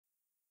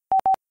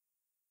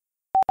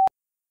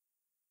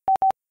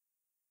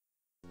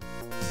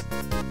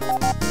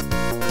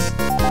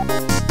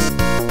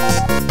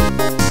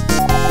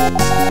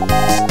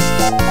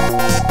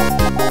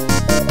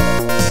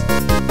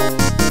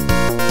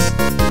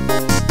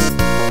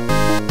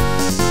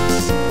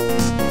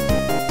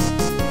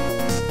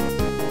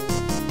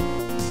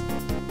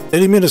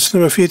Daily Minutes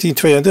nummer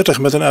 1432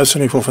 met een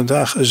uitzending voor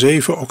vandaag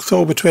 7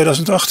 oktober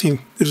 2018.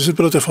 Dit is het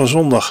bulletin van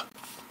zondag.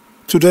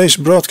 Today's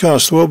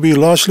broadcast will be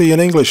largely in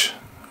English.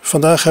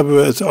 Vandaag hebben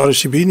we het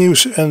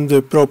RSGB-nieuws en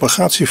de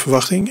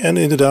propagatieverwachting en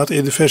inderdaad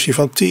in de versie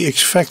van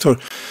TX Factor.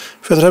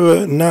 Verder hebben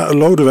we na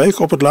Lodewijk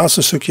op het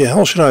laatste stukje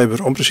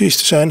Hellschreiber, om precies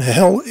te zijn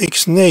Hell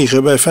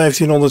X9 bij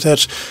 1500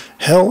 Hz.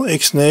 Hell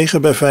X9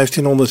 bij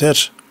 1500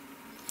 Hz.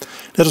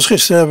 Net als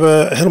gisteren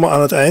hebben we helemaal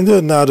aan het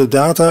einde, na de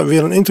data,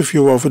 weer een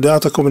interview over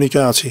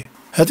datacommunicatie.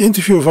 Het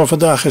interview van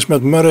vandaag is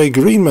met Murray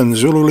Greenman,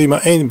 Zulu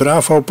Lima 1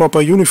 Bravo Papa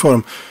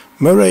Uniform.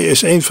 Murray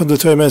is een van de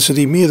twee mensen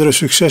die meerdere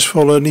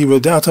succesvolle nieuwe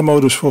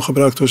datamodus voor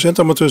gebruik door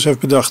zendamateurs heeft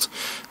bedacht.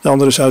 De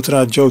andere is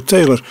uiteraard Joe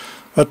Taylor.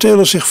 Waar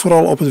Taylor zich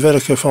vooral op het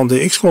werken van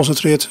DX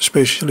concentreert,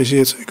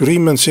 specialiseert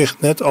Greenman zich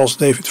net als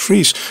David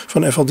Fries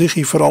van FL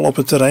Digi vooral op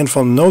het terrein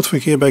van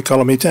noodverkeer bij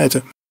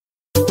calamiteiten.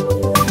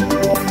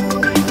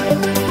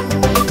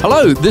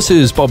 Hello, this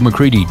is Bob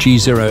McCready,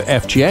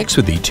 G0FGX,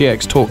 with the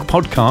TX Talk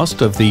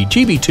podcast of the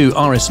GB2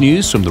 RS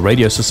News from the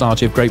Radio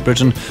Society of Great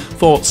Britain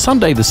for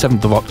Sunday the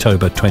 7th of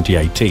October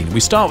 2018. We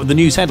start with the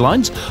news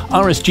headlines.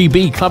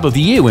 RSGB Club of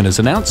the Year winners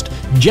announced,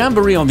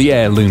 Jamboree on the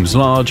Air looms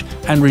large,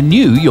 and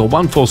renew your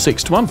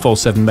 146 to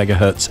 147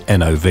 MHz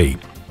NOV.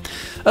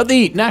 At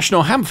the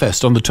National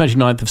Hamfest on the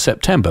 29th of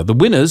September, the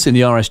winners in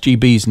the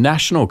RSGB's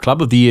National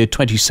Club of the Year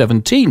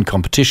 2017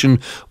 competition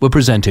were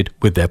presented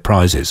with their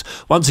prizes.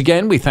 Once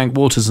again, we thank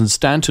Waters and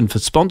Stanton for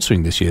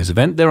sponsoring this year's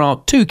event. There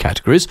are two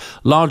categories,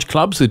 large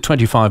clubs with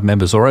 25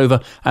 members or over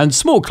and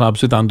small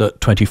clubs with under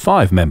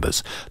 25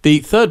 members. The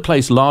third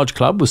place large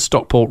club was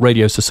Stockport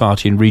Radio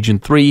Society in Region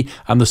 3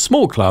 and the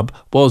small club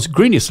was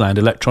Greenisland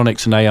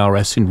Electronics and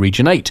ARS in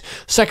Region 8.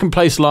 Second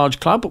place large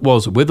club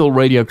was Withell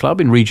Radio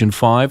Club in Region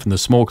 5 and the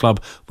small club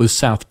was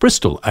South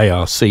Bristol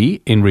ARC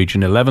in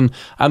Region 11,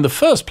 and the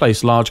first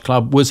place large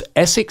club was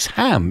Essex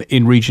Ham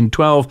in Region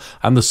 12,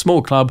 and the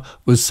small club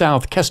was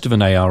South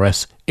Kesteven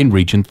ARS in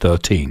Region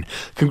 13.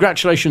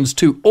 Congratulations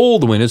to all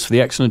the winners for the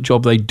excellent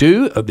job they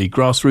do at the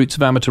grassroots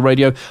of amateur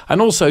radio,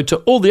 and also to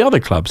all the other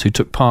clubs who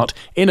took part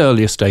in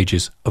earlier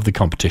stages of the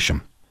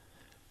competition.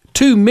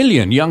 2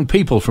 million young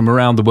people from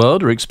around the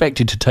world are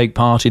expected to take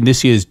part in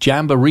this year's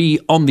Jamboree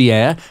on the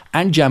Air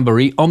and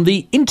Jamboree on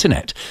the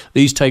Internet.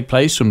 These take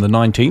place from the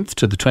 19th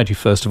to the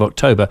 21st of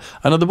October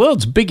and are the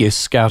world's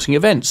biggest scouting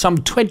event. Some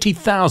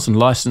 20,000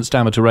 licensed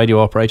amateur radio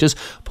operators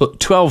put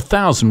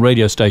 12,000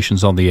 radio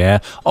stations on the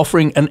air,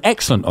 offering an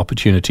excellent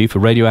opportunity for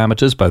radio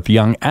amateurs, both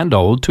young and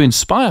old, to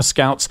inspire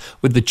scouts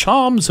with the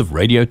charms of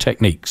radio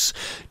techniques.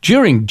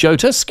 During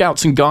JOTA,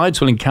 scouts and guides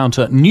will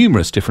encounter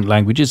numerous different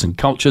languages and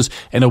cultures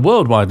in a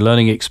worldwide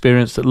learning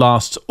experience that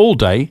lasts all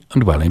day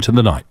and well into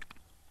the night.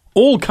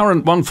 All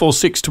current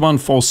 146 to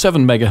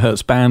 147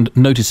 MHz band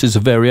notices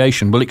of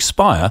variation will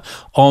expire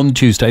on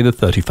Tuesday the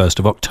 31st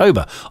of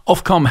October.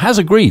 Ofcom has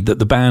agreed that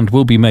the band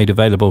will be made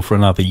available for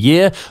another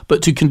year,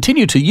 but to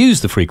continue to use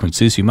the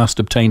frequencies you must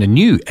obtain a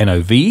new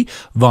NOV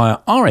via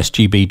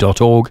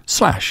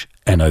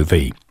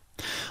rsgb.org/NOV.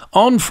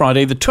 On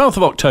Friday, the 12th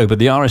of October,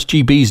 the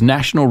RSGB's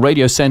National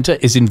Radio Centre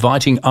is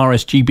inviting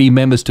RSGB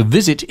members to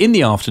visit in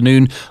the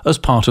afternoon as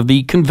part of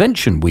the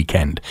convention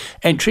weekend.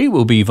 Entry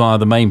will be via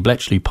the main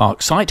Bletchley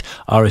Park site.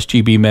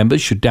 RSGB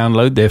members should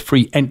download their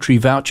free entry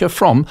voucher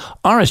from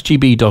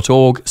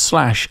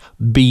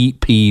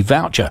rsgb.org/BP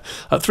voucher.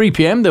 At 3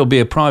 p.m, there will be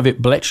a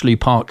private Bletchley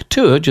Park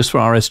tour just for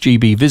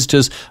RSGB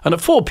visitors, and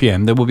at 4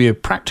 p.m, there will be a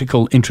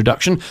practical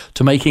introduction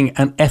to making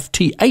an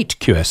FT8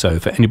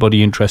 QSO for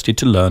anybody interested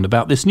to learn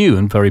about this new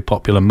and very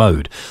popular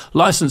mode.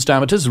 Licensed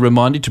amateurs are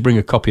reminded to bring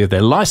a copy of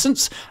their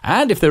licence,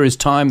 and if there is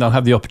time, they'll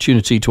have the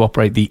opportunity to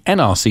operate the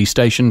NRC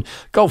station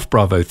Golf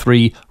Bravo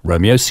 3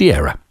 Romeo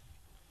Sierra.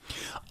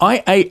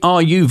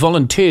 IARU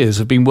volunteers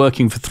have been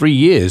working for 3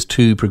 years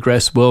to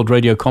progress World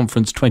Radio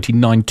Conference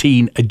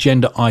 2019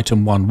 Agenda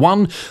Item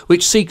 1.1,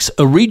 which seeks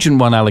a Region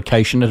 1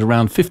 allocation at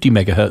around 50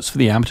 MHz for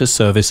the amateur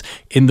service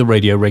in the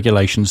radio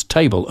regulations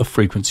table of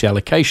frequency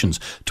allocations,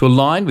 to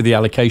align with the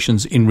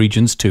allocations in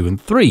Regions 2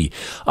 and 3.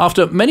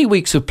 After many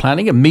weeks of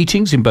planning and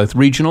meetings in both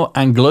regional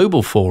and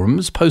global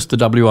forums post the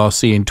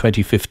WRC in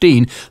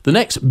 2015, the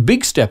next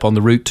big step on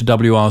the route to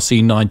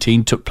WRC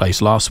 19 took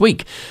place last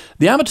week.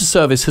 The amateur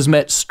service has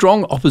met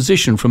strong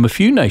opposition from a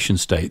few nation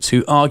states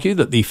who argue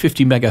that the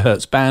 50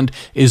 MHz band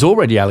is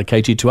already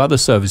allocated to other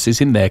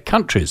services in their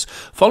countries,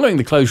 following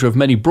the closure of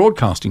many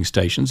broadcasting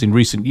stations in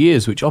recent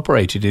years which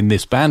operated in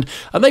this band,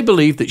 and they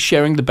believe that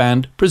sharing the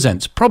band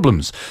presents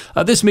problems.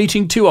 At this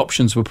meeting, 2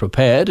 options were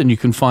prepared, and you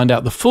can find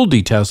out the full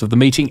details of the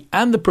meeting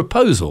and the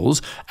proposals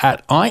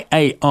at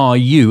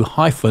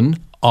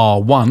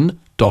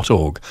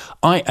IARU-R1.org.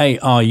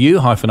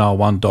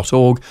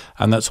 IARU-R1.org,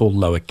 and that's all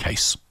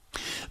lowercase.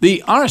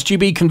 The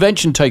RSGB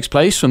convention takes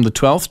place from the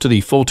 12th to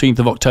the 14th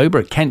of October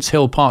at Kents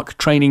Hill Park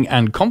Training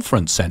and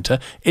Conference Centre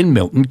in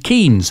Milton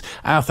Keynes.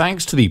 Our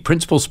thanks to the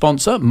principal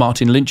sponsor,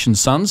 Martin Lynch &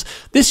 Sons.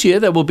 This year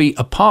there will be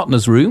a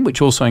partners room,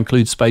 which also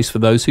includes space for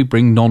those who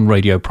bring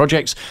non-radio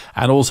projects.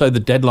 And also the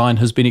deadline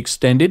has been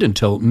extended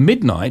until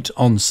midnight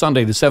on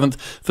Sunday the 7th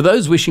for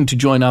those wishing to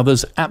join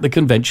others at the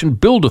convention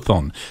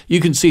Buildathon. You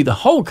can see the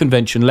whole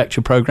convention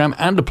lecture programme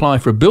and apply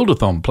for a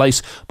Buildathon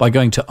place by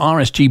going to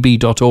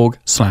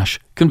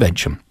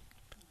rsgb.org/convention.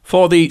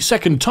 For the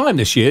second time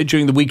this year,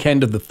 during the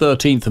weekend of the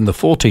 13th and the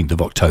 14th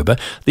of October,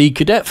 the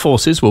Cadet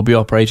Forces will be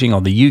operating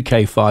on the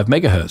UK 5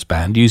 MHz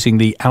band using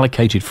the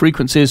allocated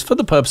frequencies for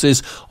the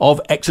purposes of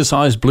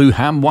Exercise Blue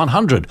Ham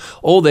 100.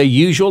 All their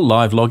usual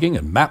live logging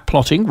and map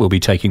plotting will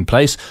be taking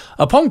place.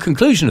 Upon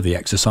conclusion of the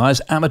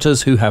exercise,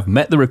 amateurs who have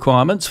met the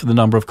requirements for the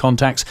number of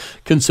contacts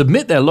can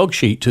submit their log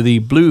sheet to the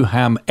Blue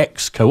Ham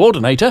X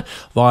coordinator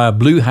via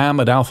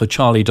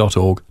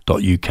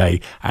blueham@alphacharlie.org.uk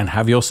and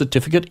have your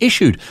certificate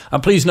issued.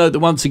 And please note that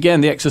once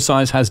again, the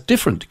exercise has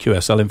different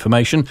QSL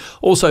information.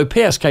 Also,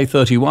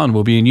 PSK31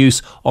 will be in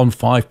use on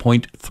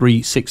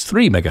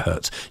 5.363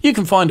 MHz. You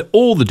can find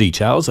all the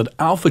details at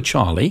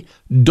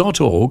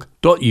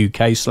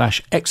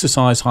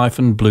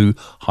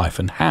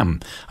alphacharlie.org.uk/exercise-blue-ham.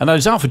 And that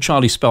is Alpha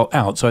Charlie spelled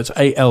out, so it's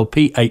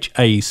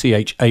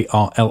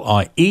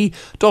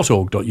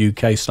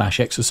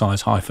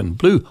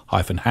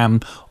alphacharlie.org.uk/exercise-blue-ham,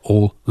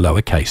 all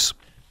lowercase.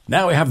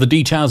 Now we have the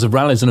details of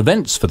rallies and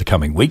events for the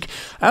coming week,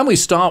 and we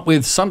start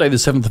with Sunday the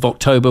 7th of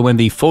October when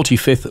the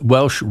 45th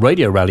Welsh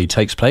Radio Rally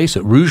takes place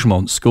at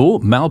Rougemont School,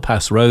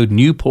 Malpass Road,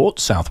 Newport,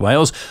 South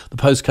Wales. The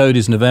postcode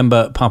is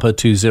November Papa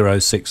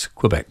 206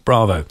 Quebec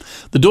Bravo.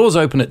 The doors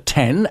open at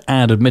 10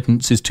 and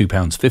admittance is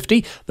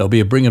 £2.50. There'll be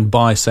a bring and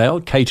buy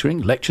sale,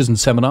 catering, lectures and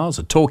seminars,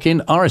 a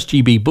talk-in,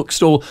 RSGB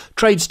bookstall,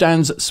 trade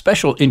stands,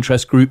 special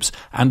interest groups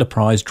and a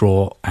prize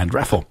draw and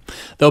raffle.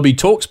 There'll be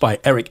talks by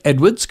Eric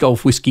Edwards,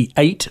 Golf Whiskey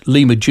 8,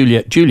 Lima Juliet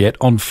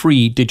on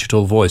free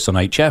digital voice on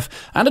HF,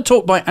 and a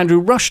talk by Andrew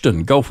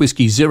Rushton, Golf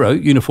Whiskey 0,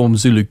 Uniform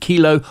Zulu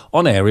Kilo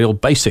on aerial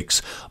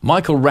basics.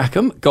 Michael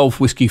Rackham, Golf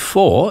Whiskey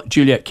 4,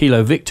 Juliet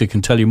Kilo Victor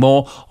can tell you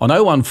more on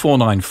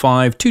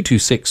 01495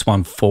 226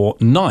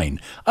 149.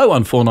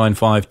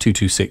 01495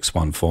 226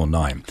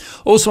 149.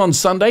 Also on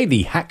Sunday,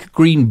 the Hack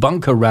Green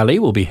Bunker Rally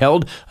will be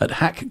held at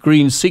Hack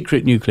Green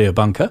Secret Nuclear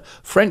Bunker,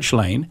 French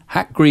Lane,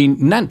 Hack Green,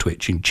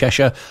 Nantwich in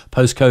Cheshire,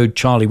 postcode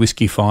Charlie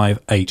Whiskey 5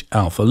 8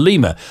 Alpha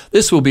Lima.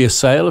 This will be a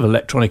sale of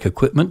electronic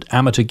equipment,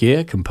 amateur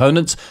gear,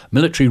 components,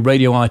 military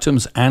radio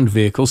items and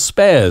vehicle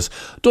spares.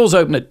 Doors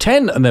open at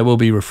 10 and there will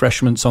be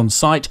refreshments on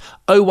site.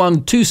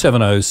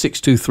 01270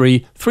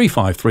 623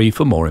 353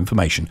 for more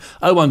information.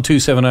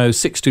 01270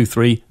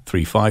 623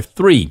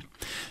 353.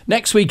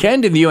 Next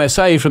weekend in the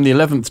USA from the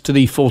 11th to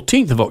the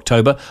 14th of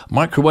October,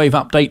 Microwave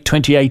Update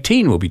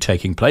 2018 will be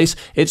taking place.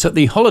 It's at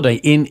the Holiday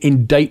Inn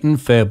in Dayton,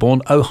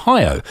 Fairborn,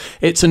 Ohio.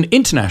 It's an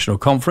international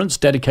conference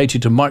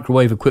dedicated to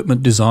microwave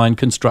equipment design,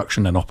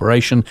 construction and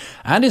operation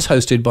and is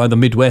hosted by the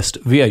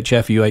Midwest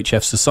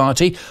VHF-UHF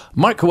Society.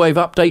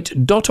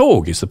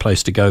 Microwaveupdate.org is the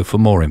place to go for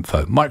more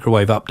info.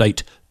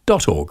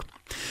 Microwaveupdate.org.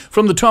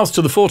 From the 12th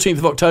to the 14th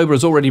of October,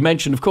 as already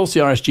mentioned, of course, the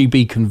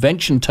RSGB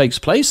convention takes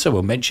place, so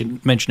we'll mention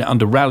it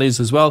under rallies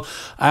as well.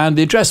 And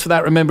the address for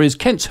that, remember, is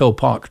Kents Hill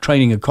Park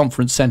Training and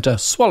Conference Centre,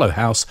 Swallow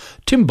House,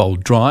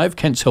 Timbold Drive,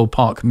 Kents Hill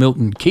Park,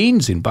 Milton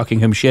Keynes in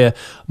Buckinghamshire.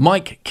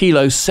 Mike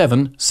Kilo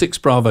 7 6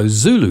 Bravo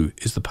Zulu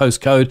is the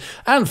postcode.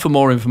 And for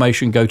more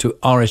information, go to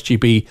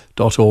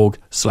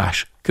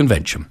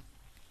rsgb.org/convention.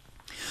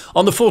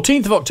 On the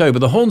 14th of October,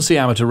 the Hornsey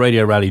Amateur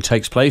Radio Rally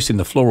takes place in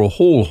the Floral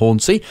Hall,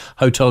 Hornsey.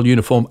 Hotel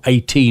Uniform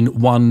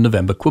 181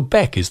 November,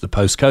 Quebec is the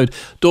postcode.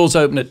 Doors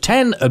open at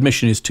 10,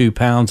 admission is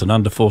 £2 and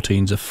under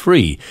 14s are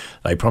free.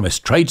 They promise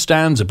trade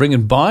stands, a bring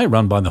and buy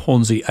run by the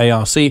Hornsey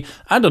ARC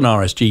and an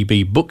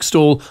RSGB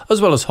bookstall,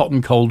 as well as hot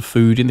and cold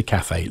food in the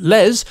cafe.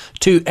 Les,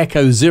 2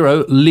 Echo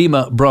 0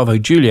 Lima Bravo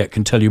Juliet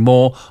can tell you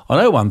more on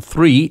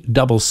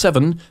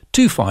 01377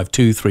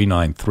 252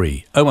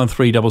 393.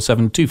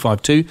 01377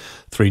 252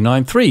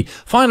 393.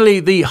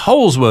 Finally, the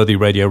Holsworthy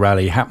Radio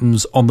Rally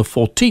happens on the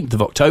 14th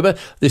of October.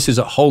 This is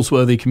at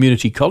Holsworthy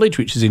Community College,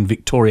 which is in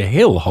Victoria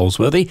Hill,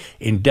 Holsworthy,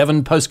 in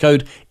Devon,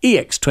 postcode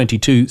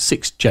EX22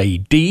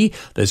 6JD.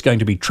 There's going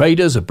to be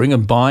traders, a bring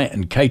and buy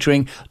and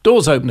catering.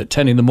 Doors open at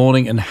 10 in the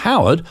morning, and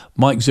Howard,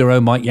 Mike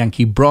 0 Mike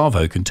Yankee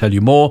Bravo, can tell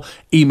you more.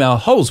 Email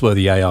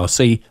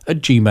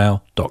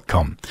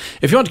holsworthyarc@gmail.com.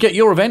 If you want to get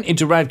your event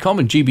into Radcom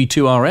and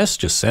GB2RS,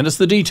 just send us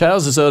the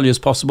details as early as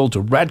possible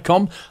to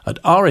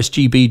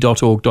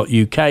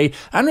radcom@rsgb.org.uk.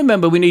 And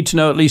remember, we need to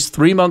know at least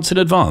 3 months in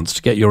advance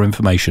to get your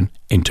information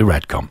into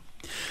Radcom.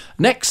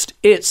 Next,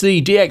 it's the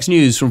DX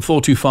News from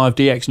 425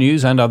 DX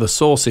News and other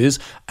sources.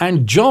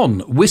 And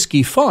John,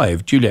 Whiskey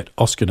 5, Juliet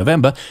Oscar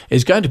November,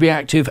 is going to be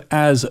active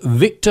as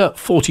Victor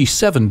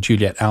 47,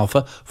 Juliet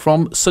Alpha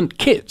from St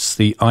Kitts.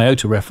 The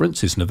IOTA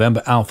reference is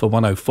November Alpha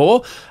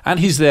 104.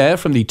 And he's there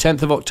from the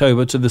 10th of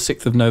October to the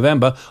 6th of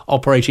November,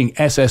 operating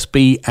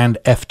SSB and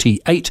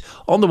FT8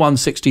 on the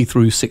 160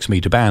 through 6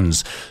 metre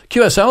bands.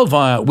 QSL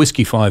via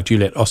Whiskey 5,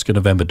 Juliet Oscar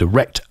November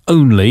direct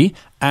only,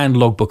 and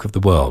Logbook of the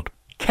World.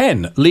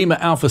 Ken, Lima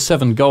Alpha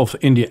 7 Golf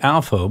India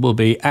Alpha, will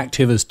be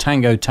active as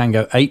Tango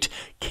Tango 8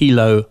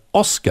 Kilo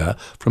Oscar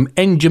from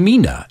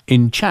N'Djamena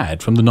in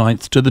Chad from the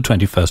 9th to the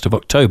 21st of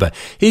October.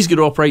 He's going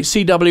to operate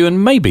CW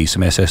and maybe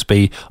some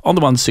SSB on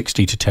the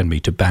 160 to 10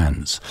 metre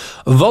bands.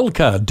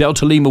 Volca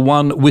Delta Lima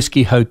 1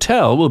 Whiskey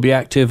Hotel will be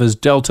active as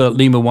Delta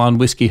Lima 1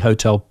 Whiskey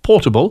Hotel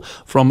Portable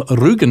from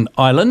Rugen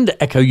Island,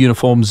 Echo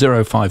Uniform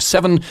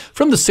 057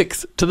 from the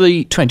 6th to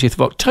the 20th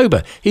of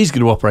October. He's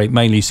going to operate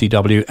mainly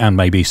CW and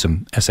maybe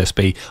some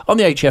SSB on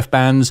the HF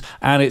bands,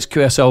 and it's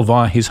QSL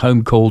via his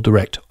home call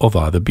direct or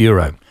via the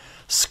Bureau.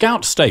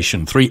 Scout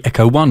Station 3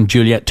 Echo 1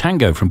 Juliet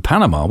Tango from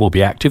Panama will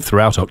be active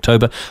throughout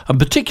October, and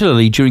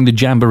particularly during the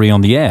Jamboree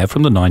on the Air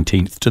from the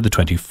 19th to the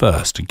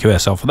 21st. And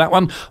QSL for that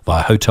one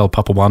via Hotel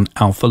Papa 1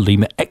 Alpha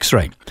Lima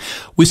X-Ray.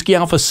 Whiskey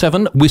Alpha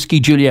 7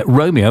 Whiskey Juliet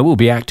Romeo will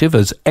be active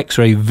as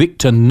X-Ray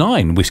Victor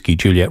 9 Whiskey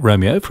Juliet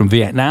Romeo from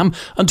Vietnam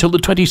until the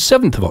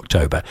 27th of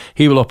October.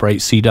 He will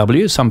operate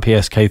CW, some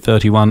PSK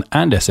 31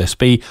 and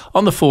SSB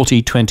on the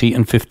 40, 20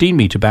 and 15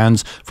 metre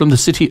bands from the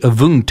city of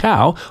Vung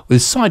Tau,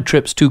 with side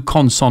trips to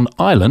Con Son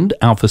Island,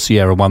 Alpha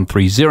Sierra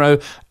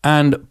 130,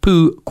 and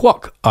Phu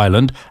Quoc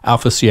Island,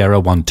 Alpha Sierra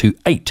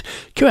 128.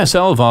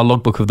 QSL via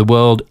Logbook of the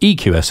World,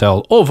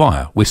 EQSL, or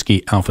via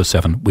Whiskey Alpha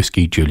 7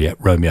 Whiskey Juliet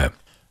Romeo.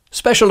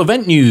 Special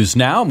event news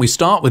now, and we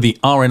start with the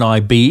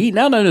RNIB,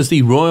 now known as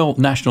the Royal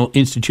National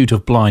Institute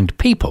of Blind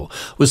People,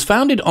 was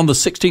founded on the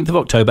 16th of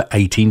October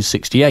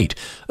 1868.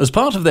 As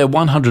part of their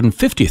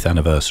 150th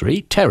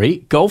anniversary,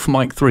 Terry, Golf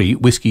Mike 3,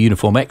 Whiskey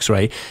Uniform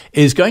X-Ray,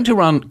 is going to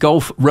run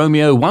Golf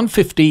Romeo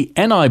 150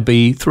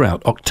 NIB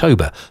throughout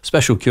October.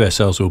 Special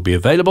QSLs will be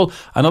available,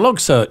 and a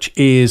log search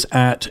is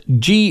at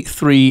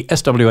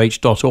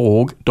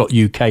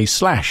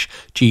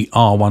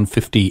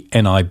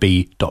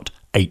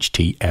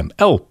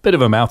g3swh.org.uk/gr150nib.html. Bit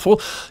of a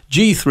mouthful.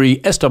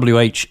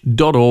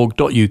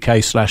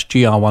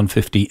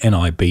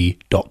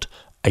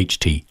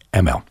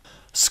 g3swh.org.uk/gr150nib.html.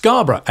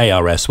 Scarborough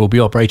ARS will be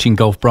operating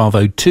Golf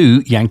Bravo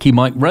 2 Yankee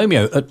Mike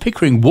Romeo at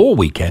Pickering War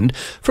Weekend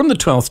from the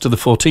 12th to the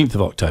 14th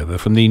of October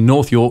from the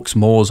North Yorks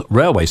Moors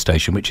Railway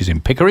Station, which is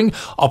in Pickering.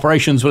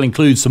 Operations will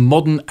include some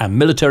modern and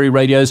military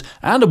radios,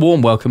 and a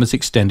warm welcome is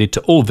extended to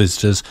all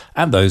visitors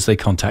and those they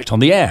contact on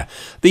the air.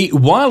 The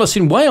Wireless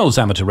in Wales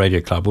Amateur Radio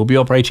Club will be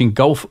operating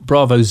Golf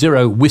Bravo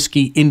 0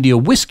 Whiskey India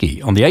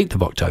Whiskey on the 8th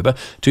of October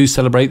to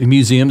celebrate the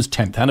museum's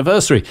 10th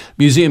anniversary.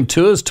 Museum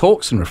tours,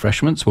 talks and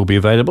refreshments will be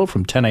available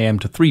from 10 a.m.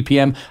 to 3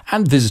 p.m.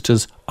 and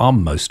visitors are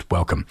most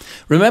welcome.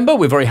 Remember,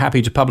 we're very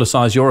happy to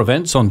publicise your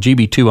events on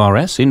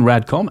GB2RS in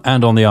Radcom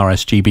and on the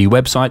RSGB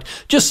website.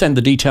 Just send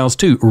the details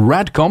to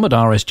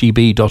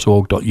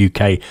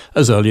radcom@rsgb.org.uk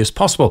as early as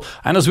possible.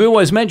 And as we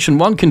always mention,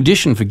 one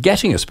condition for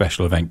getting a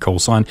special event call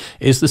sign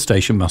is the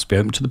station must be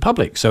open to the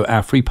public, so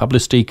our free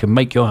publicity can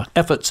make your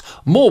efforts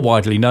more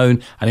widely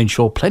known and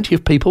ensure plenty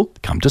of people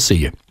come to see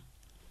you.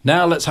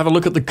 Now let's have a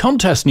look at the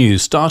contest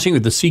news, starting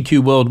with the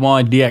CQ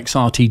Worldwide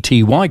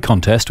DXRTTY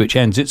contest, which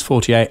ends its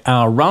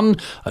 48-hour run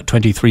at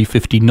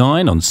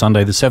 23:59 on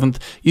Sunday the 7th.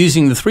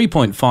 Using the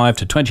 3.5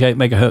 to 28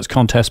 MHz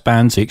contest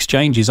bands, the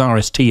exchange is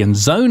RST and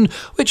Zone,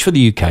 which for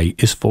the UK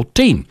is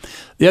 14.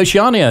 The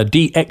Oceania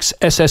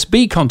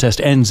DXSSB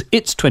contest ends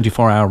its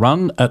 24-hour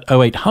run at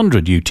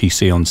 0800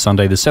 UTC on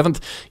Sunday the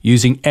 7th.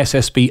 Using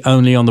SSB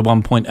only on the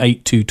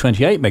 1.8 to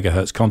 28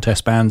 MHz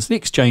contest bands, the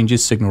exchange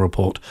is signal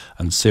report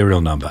and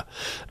serial number.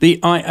 The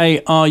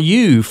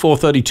IARU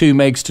 432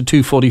 megs to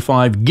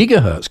 245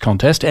 GHz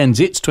contest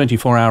ends its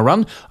 24-hour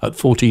run at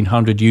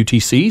 1400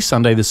 UTC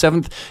Sunday the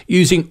 7th.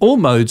 Using all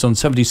modes on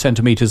 70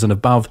 centimetres and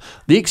above,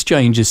 the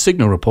exchange is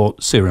signal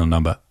report, serial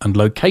number and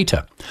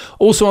locator.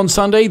 Also on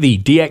Sunday, the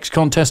DX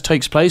contest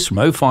takes place from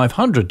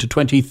 0500 to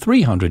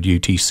 2300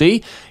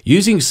 UTC.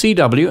 Using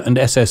CW and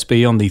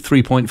SSB on the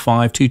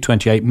 3.5 to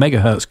 28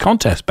 MHz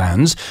contest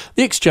bands,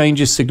 the exchange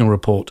is signal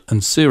report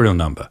and serial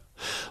number.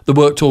 The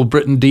Worked All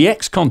Britain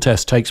DX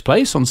contest takes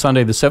place on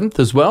Sunday the 7th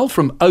as well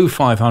from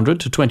 0500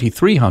 to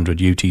 2300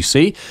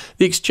 UTC.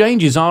 The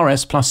exchange is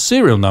RS plus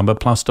serial number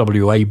plus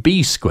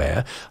WAB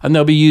square, and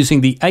they'll be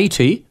using the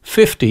 80,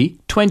 50,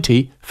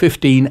 20,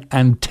 15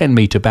 and 10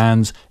 metre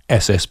bands,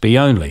 SSB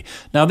only.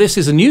 Now this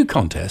is a new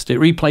contest. It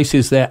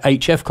replaces their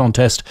HF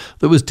contest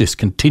that was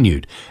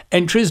discontinued.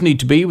 Entries need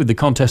to be with the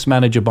contest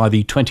manager by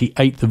the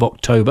 28th of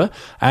October,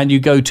 and you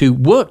go to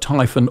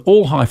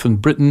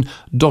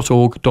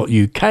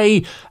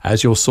worked-all-britain.org.uk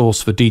as your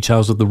source for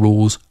details of the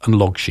rules and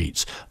log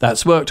sheets.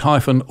 That's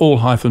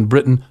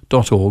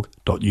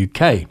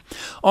worked-all-britain.org.uk.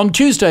 On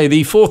Tuesday,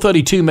 the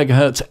 432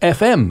 MHz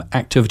FM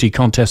activity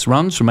contest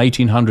runs from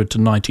 1800 to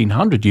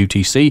 1900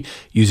 UTC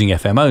using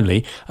FM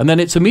only, and then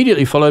it's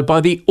immediately followed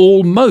by the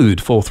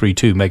all-mode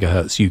 432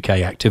 MHz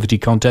UK activity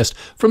contest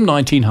from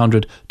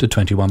 1900 to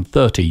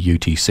 2130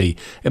 UTC.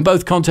 In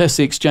both contests,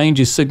 the exchange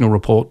is signal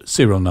report,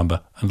 serial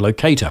number and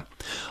locator.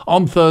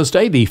 On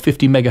Thursday, the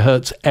 50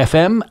 MHz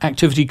FM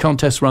activity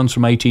contest runs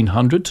from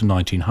 1800 to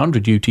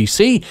 1900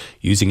 UTC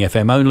using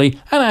FM only,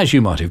 and as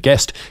you might have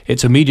guessed,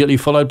 it's immediately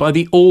followed by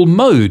the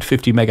all-mode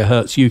 50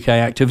 MHz UK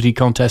activity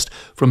contest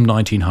from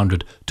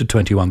 1900 to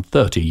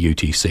 2130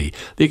 UTC.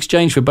 The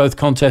exchange for both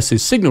contests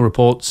is signal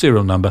report,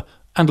 serial number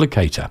and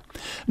locator.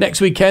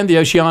 Next weekend, the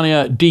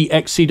Oceania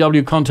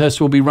DXCW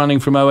contest will be running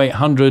from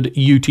 0800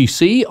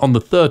 UTC on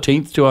the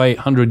 13th to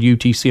 0800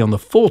 UTC on the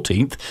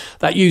 14th.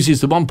 That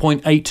uses the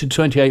 1.8 to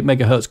 28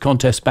 MHz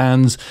contest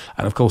bands,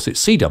 and of course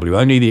it's CW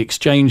only, the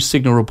exchange,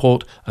 signal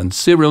report and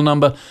serial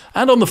number.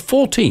 And on the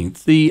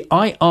 14th, the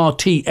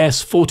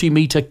IRTS 40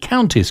 metre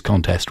counties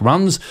contest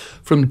runs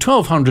from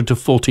 1200 to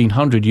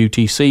 1400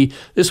 UTC.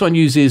 This one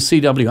uses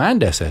CW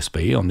and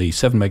SSB on the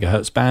 7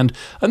 MHz band,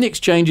 and the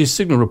exchange is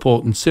signal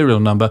report and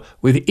serial number,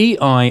 with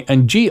EI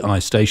and GI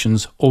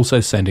stations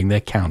also sending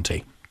their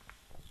county.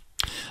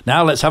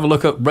 Now let's have a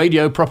look at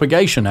radio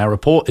propagation. Our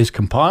report is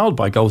compiled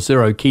by Golf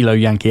 0 Kilo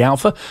Yankee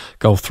Alpha,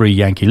 Golf 3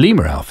 Yankee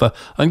Lima Alpha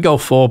and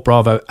Golf 4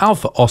 Bravo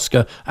Alpha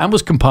Oscar, and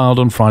was compiled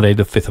on Friday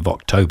the 5th of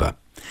October.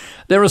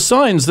 There are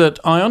signs that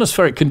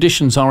ionospheric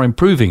conditions are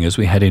improving as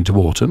we head into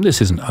autumn.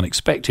 This isn't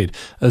unexpected.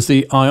 As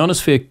the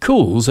ionosphere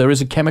cools, there is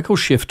a chemical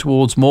shift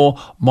towards more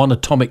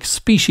monatomic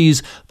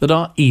species that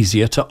are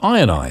easier to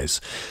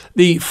ionize.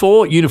 The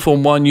 4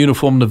 Uniform 1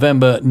 Uniform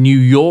November New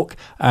York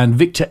and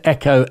Victor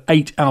Echo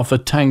 8 Alpha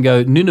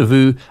Tango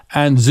Nunavut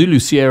and Zulu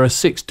Sierra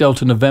 6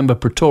 Delta November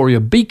Pretoria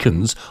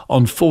beacons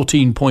on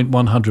 14.100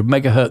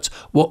 MHz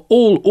were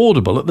all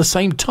audible at the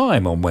same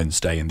time on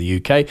Wednesday in the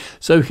UK,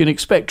 so we can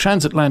expect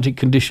transatlantic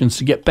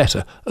conditions to get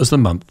better as the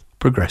month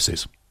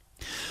progresses.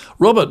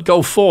 Robert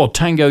Golf 4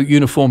 Tango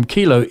Uniform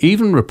Kilo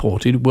even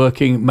reported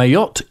working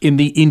Mayotte in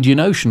the Indian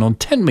Ocean on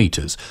 10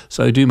 metres,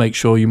 so do make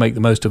sure you make the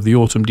most of the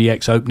autumn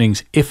DX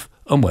openings if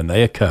and when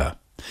they occur.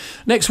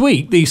 Next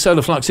week, the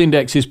solar flux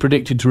index is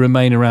predicted to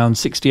remain around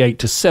 68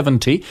 to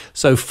 70,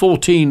 so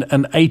 14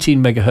 and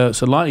 18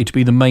 MHz are likely to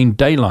be the main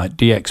daylight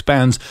DX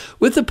bands,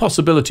 with the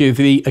possibility of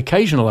the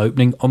occasional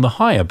opening on the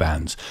higher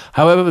bands.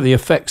 However, the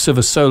effects of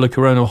a solar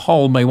coronal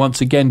hole may once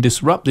again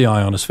disrupt the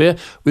ionosphere,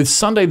 with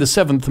Sunday the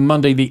 7th and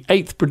Monday the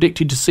 8th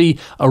predicted to see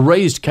a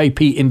raised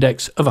KP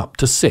index of up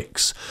to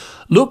 6.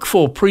 Look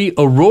for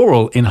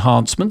pre-auroral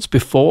enhancements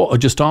before or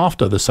just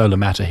after the solar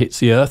matter hits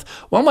the Earth.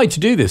 One way to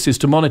do this is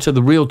to monitor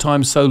the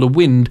real-time solar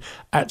wind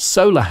at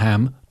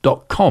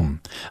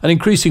solarham.com. An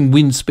increasing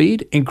wind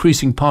speed,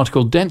 increasing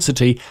particle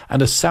density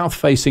and a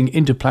south-facing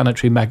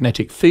interplanetary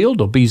magnetic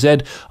field, or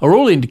BZ, are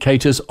all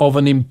indicators of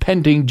an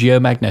impending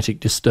geomagnetic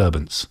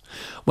disturbance.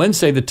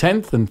 Wednesday the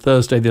 10th and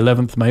Thursday the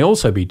 11th may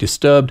also be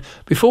disturbed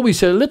before we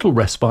see a little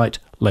respite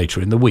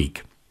later in the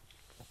week.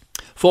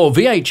 For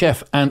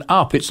VHF and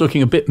up, it's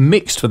looking a bit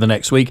mixed for the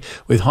next week,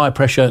 with high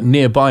pressure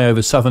nearby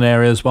over southern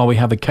areas, while we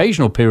have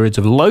occasional periods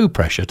of low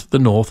pressure to the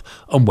north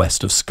and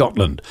west of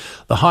Scotland.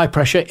 The high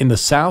pressure in the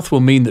south will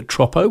mean that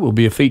Tropo will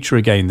be a feature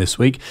again this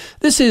week.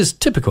 This is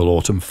typical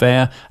autumn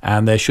fare,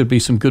 and there should be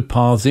some good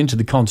paths into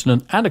the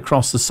continent and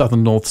across the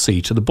southern North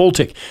Sea to the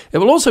Baltic. It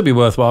will also be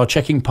worthwhile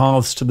checking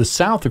paths to the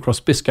south across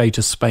Biscay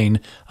to Spain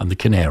and the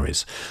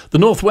Canaries. The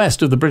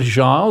northwest of the British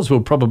Isles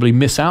will probably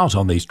miss out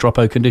on these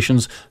Tropo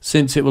conditions,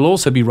 since it will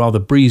also be rather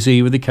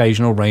breezy with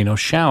occasional rain or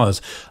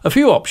showers. A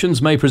few options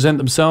may present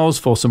themselves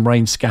for some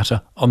rain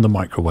scatter on the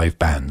microwave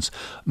bands.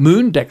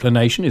 Moon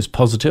declination is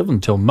positive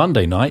until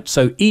Monday night,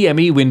 so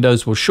EME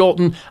windows will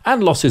shorten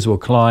and losses will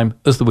climb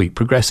as the week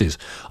progresses.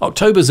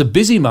 October's a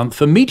busy month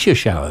for meteor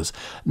showers.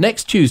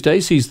 Next Tuesday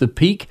sees the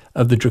peak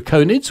of the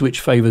Draconids, which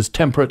favours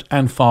temperate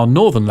and far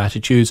northern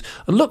latitudes,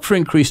 and look for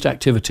increased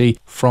activity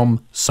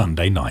from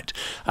Sunday night.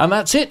 And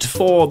that's it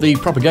for the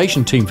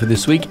propagation team for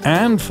this week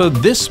and for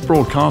this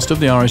broadcast of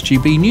the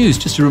RSGB News.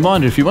 Just a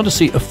reminder, if you want to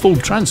see a full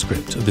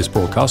transcript of this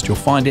broadcast, you'll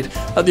find it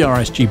at the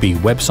RSGB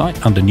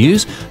website under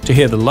News. To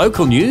hear the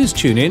local news,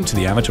 tune in to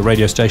the amateur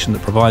radio station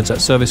that provides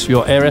that service for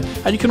your area,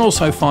 and you can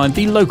also find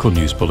the local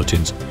news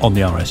bulletins on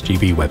the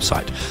RSGB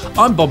website.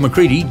 I'm Bob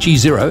McCready,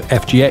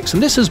 G0FGX,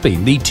 and this has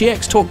been the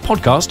TX Talk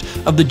podcast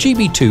of the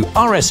GB2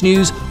 RS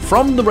News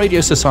from the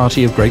Radio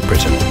Society of Great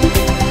Britain.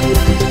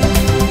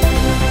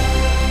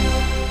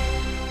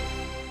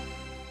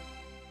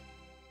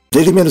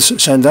 Daily Minutes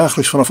zijn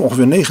dagelijks vanaf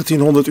ongeveer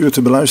 1900 uur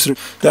te beluisteren.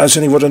 De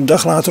uitzending wordt een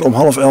dag later om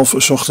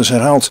 10:30 's ochtends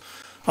herhaald.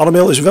 Alle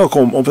mail is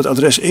welkom op het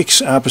adres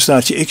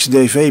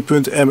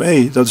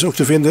x@xdv.me. Dat is ook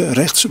te vinden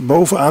rechts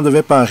bovenaan de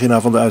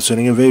webpagina van de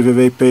uitzendingen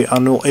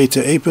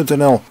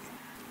www.pa0ete.nl.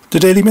 De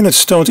Daily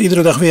Minutes toont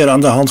iedere dag weer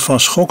aan de hand van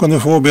schokkende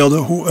voorbeelden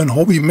hoe een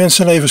hobby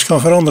mensenlevens kan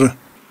veranderen.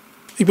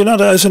 Ik ben na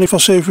de uitzending van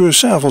 7 uur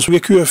 's avonds weer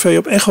QFV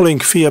op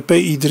Echolink via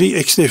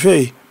PI3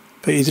 XTV.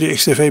 Bij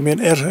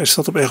i3XTV-R is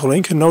dat op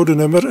Echolink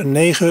nodenummer 979-350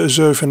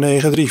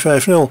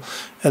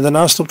 en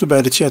daarnaast op de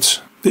beide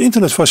chats. De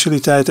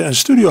internetfaciliteiten en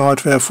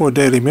studiohardware voor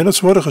Daily Minutes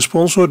worden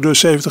gesponsord door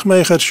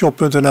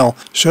 70mhzshop.nl,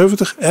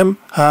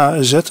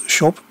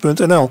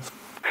 70mhzshop.nl.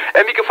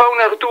 En microfoon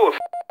naar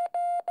retour.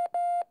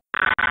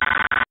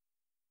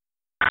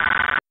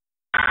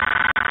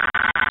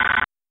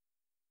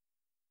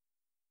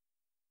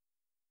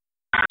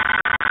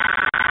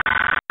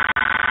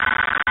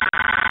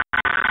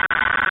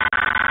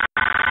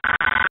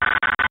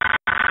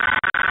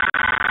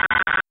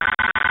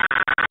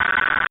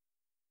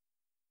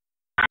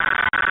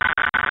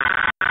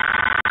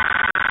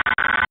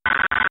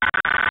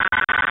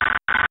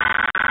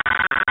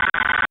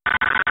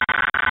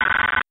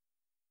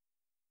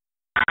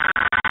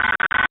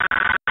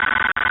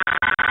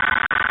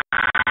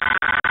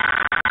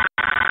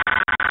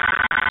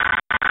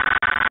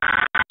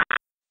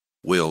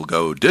 We'll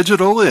go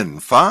digital in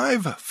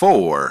 5,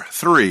 4,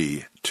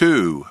 3,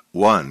 2,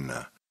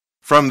 1.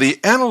 From the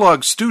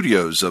analog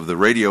studios of the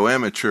Radio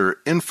Amateur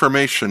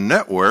Information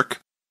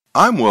Network,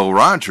 I'm Will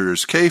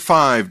Rogers,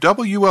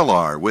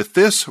 K5WLR, with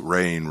this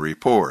rain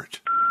report.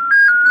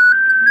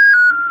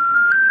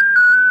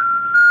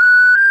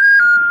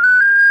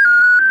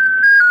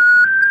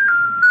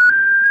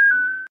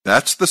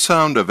 That's the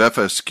sound of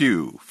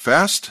FSQ,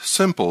 Fast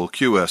Simple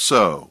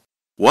QSO.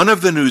 One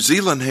of the New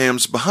Zealand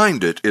hams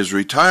behind it is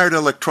retired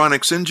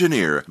electronics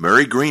engineer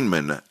Murray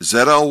Greenman,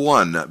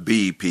 ZL1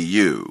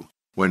 BPU.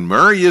 When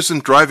Murray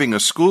isn't driving a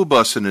school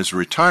bus in his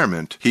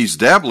retirement, he's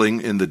dabbling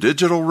in the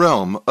digital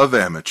realm of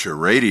amateur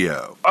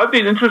radio. I've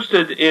been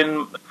interested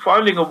in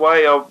finding a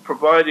way of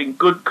providing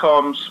good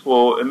comms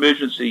for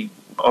emergency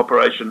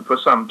operation for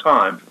some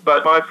time.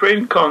 But my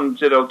friend Con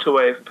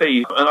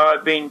ZL2AFP and I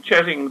have been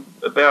chatting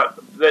about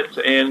that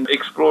and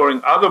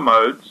exploring other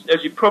modes.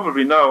 As you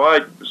probably know,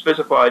 I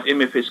specified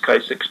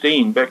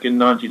MFSK16 back in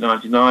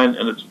 1999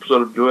 and it's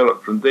sort of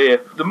developed from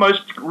there. The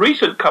most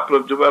recent couple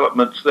of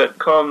developments that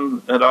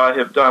Con and I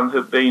have done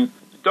have been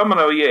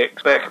Domino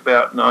EX back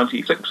about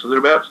 96 or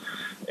thereabouts,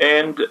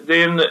 and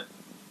then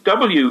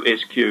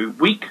WSQ,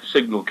 weak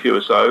signal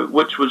QSO,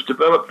 which was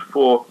developed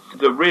for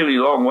the really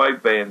long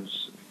wave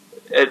bands.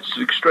 It's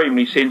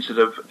extremely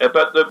sensitive,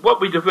 but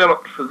what we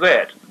developed for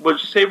that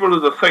was several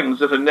of the things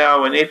that are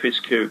now in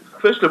FSQ.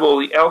 First of all,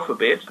 the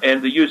alphabet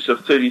and the use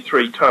of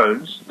 33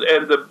 tones,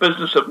 and the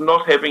business of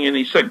not having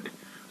any sync.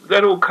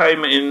 That all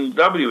came in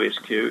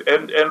WSQ,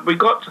 and we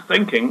got to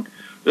thinking,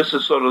 this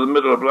is sort of the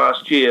middle of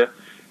last year,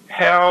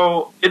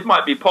 how it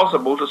might be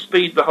possible to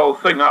speed the whole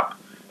thing up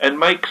and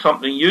make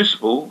something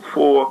useful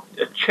for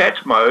a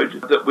chat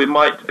mode that we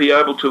might be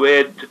able to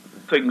add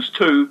things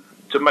to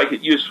make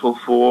it useful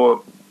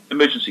for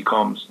emergency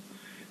comms.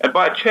 And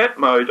by chat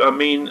mode, I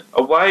mean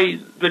a way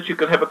that you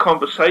can have a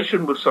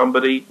conversation with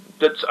somebody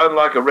that's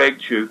unlike a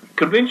ragchew.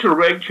 Conventional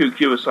ragchew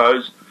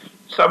QSOs,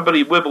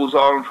 somebody wibbles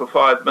on for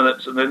 5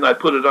 minutes and then they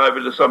put it over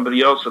to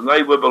somebody else and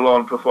they wibble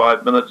on for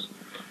 5 minutes.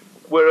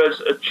 Whereas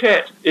a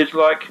chat is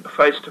like a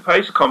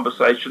face-to-face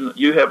conversation.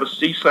 You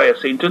say a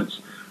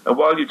sentence, and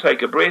while you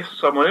take a breath,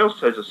 someone else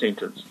says a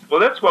sentence. Well,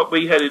 that's what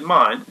we had in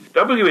mind.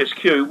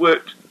 WSQ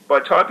worked by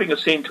typing a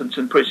sentence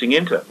and pressing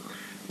enter.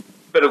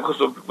 But of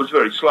course it was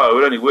very slow.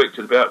 It only worked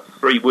at about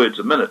 3 words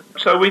a minute.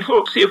 So we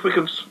thought, see if we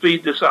can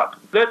speed this up.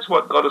 That's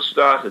what got us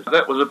started.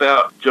 That was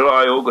about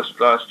July, August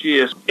last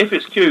year.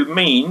 FSQ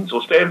means,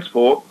 or stands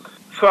for,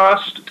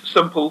 Fast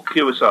Simple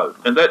QSO.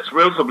 And that's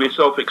relatively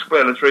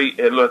self-explanatory,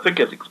 and I think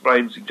it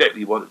explains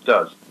exactly what it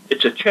does.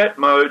 It's a chat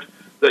mode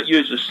that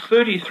uses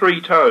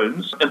 33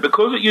 tones, and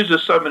because it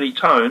uses so many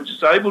tones,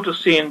 it's able to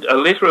send a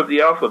letter of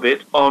the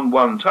alphabet on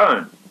one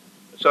tone.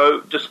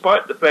 So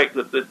despite the fact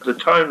that the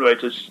tone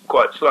rate is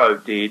quite slow,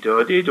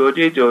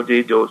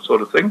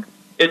 sort of thing,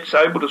 it's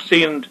able to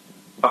send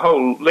a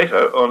whole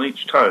letter on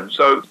each tone.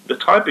 So the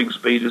typing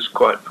speed is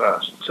quite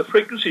fast. It's a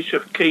frequency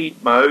shift key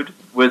mode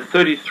with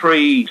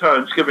 33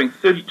 tones, giving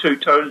 32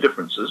 tone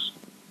differences.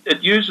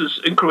 It uses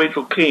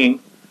incremental keying,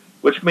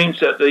 which means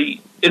that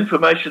the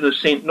information is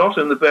sent not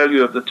in the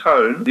value of the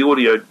tone, the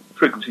audio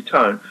frequency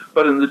tone,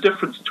 but in the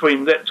difference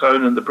between that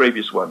tone and the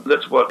previous one.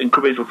 That's what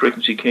incremental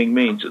frequency keying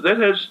means. That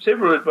has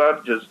several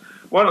advantages.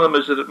 One of them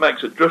is that it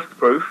makes it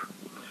drift-proof.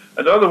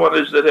 Another one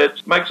is that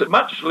it makes it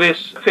much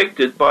less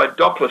affected by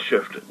Doppler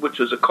shift,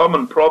 which is a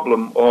common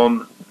problem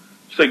on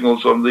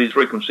signals on these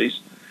frequencies.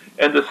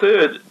 And the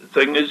third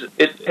thing is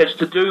it has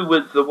to do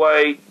with the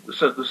way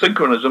the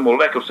synchronism or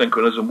lack of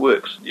synchronism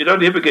works. You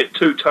don't ever get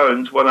two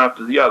tones, one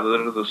after the other,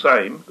 that are the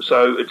same,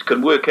 so it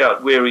can work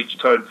out where each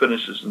tone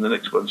finishes and the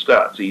next one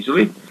starts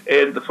easily.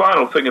 And the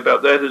final thing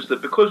about that is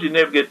that because you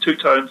never get two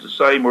tones the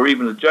same or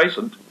even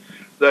adjacent,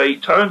 the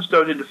tones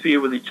don't interfere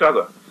with each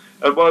other.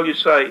 And while you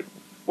say,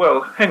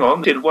 well, hang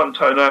on, said one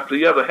tone after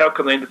the other, how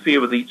can they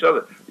interfere with each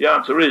other? The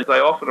answer is they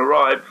often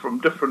arrive from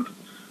different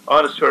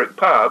ionospheric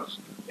paths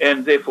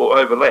and therefore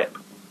overlap.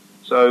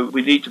 So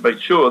we need to make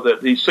sure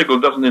that the signal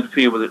doesn't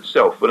interfere with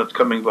itself when it's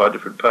coming via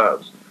different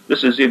paths.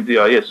 This is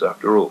NVIS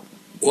after all.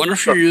 What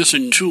if you're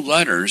using two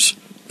letters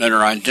that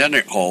are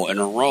identical in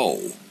a row?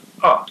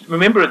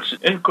 Remember, it's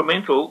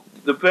incremental.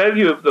 The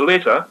value of the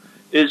letter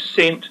is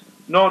sent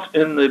not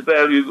in the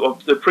value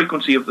of the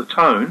frequency of the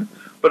tone,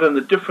 but in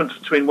the difference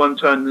between one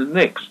tone and the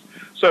next.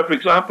 So, for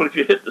example, if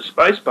you hit the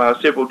space bar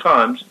several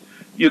times,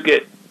 you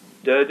get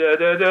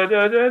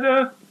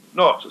da-da-da-da-da-da-da,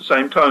 not the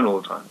same tone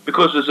all the time.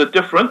 Because there's a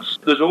difference,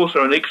 there's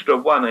also an extra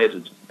one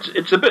added.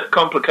 It's a bit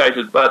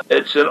complicated, but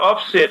it's an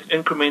offset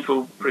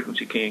incremental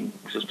frequency keying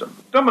system.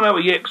 Domino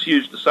EX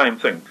used the same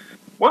thing.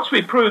 Once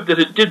we proved that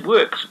it did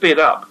work sped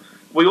up,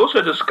 we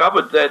also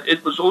discovered that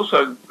it was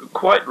also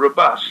quite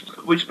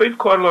robust. We spent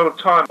quite a lot of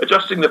time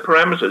adjusting the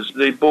parameters,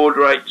 the baud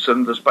rates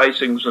and the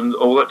spacings and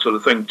all that sort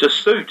of thing, to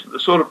suit the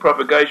sort of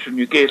propagation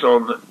you get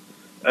on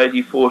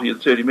 80, 40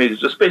 and 30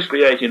 metres,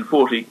 especially 80 and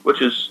 40,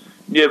 which is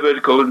near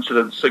vertical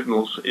incidence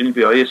signals,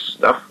 NVIS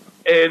stuff.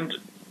 And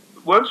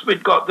once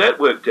we'd got that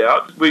worked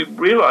out, we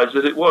realised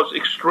that it was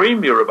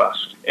extremely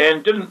robust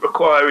and didn't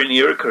require any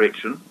error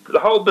correction. The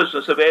whole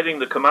business of adding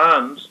the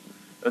commands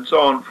and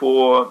so on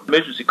for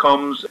emergency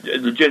comms,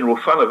 the general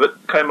fun of it,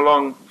 came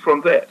along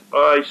from that.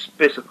 I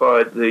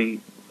specified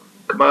the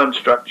command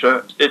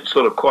structure. It's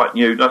sort of quite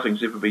new.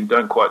 Nothing's ever been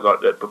done quite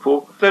like that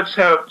before. That's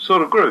how it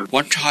sort of grew.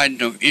 What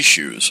kind of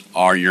issues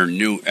are your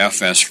new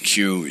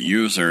FSQ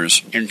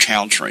users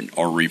encountering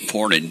or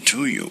reporting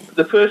to you?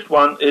 The first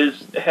one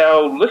is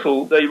how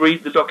little they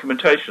read the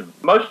documentation.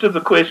 Most of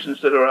the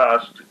questions that are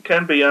asked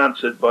can be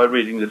answered by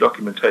reading the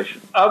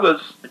documentation.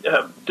 Others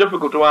are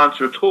difficult to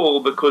answer at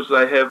all because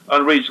they have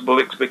unreasonable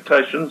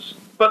expectations.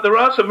 But there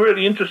are some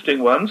really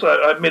interesting ones.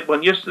 I met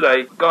one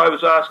yesterday. A guy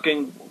was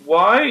asking,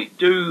 why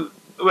do,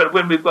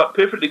 when we've got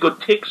perfectly good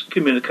text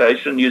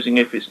communication using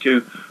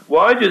FSQ,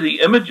 why do the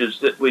images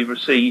that we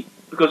receive,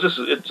 because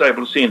it's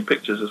able to see in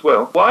pictures as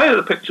well, why are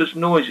the pictures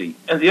noisy?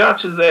 And the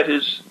answer to that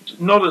is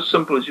not as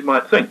simple as you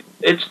might think.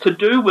 It's to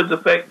do with the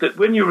fact that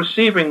when you're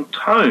receiving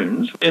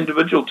tones,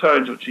 individual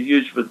tones which are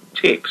used for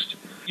text,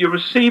 you're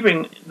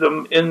receiving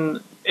them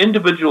in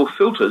individual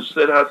filters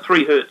that are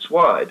 3 hertz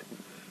wide.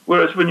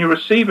 Whereas when you're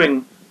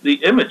receiving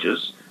the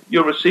images,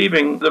 you're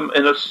receiving them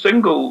in a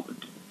single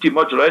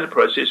demodulator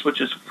process,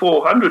 which is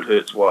 400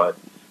 hertz wide.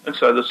 And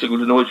so the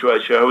signal-to-noise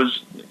ratio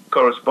is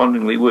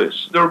correspondingly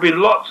worse. There have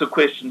been lots of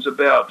questions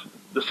about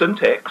the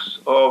syntax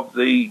of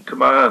the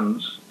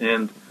commands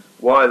and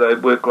why they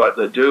work like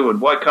they do,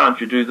 and why can't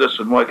you do this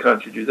and why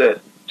can't you do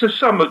that. To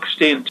some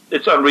extent,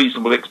 it's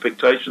unreasonable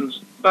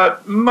expectations,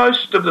 but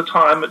most of the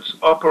time it's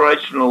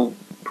operational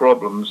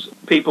problems.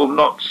 People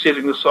not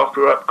setting the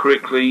software up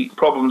correctly,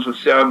 problems with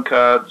sound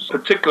cards,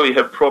 particularly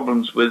have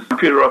problems with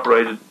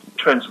computer-operated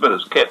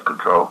transmitters, CAT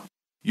control.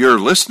 You're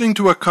listening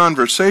to a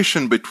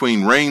conversation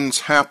between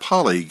Rains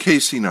Hap-Holly,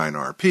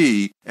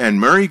 KC9RP, and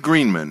Mary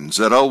Greenman,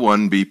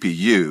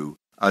 ZL1BPU,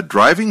 a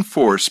driving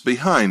force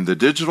behind the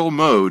digital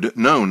mode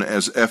known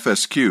as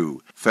FSQ,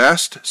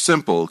 Fast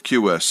Simple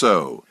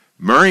QSO.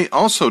 Murray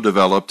also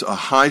developed a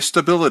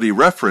high-stability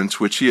reference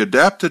which he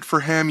adapted for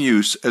ham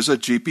use as a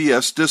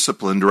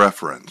GPS-disciplined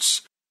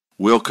reference.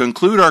 We'll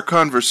conclude our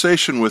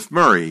conversation with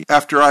Murray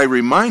after I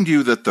remind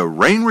you that the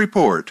Rain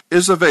Report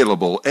is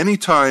available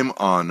anytime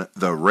on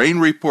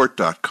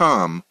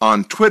therainreport.com,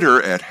 on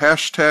Twitter at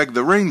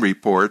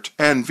 #TheRainReport,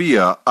 and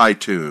via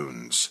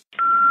iTunes.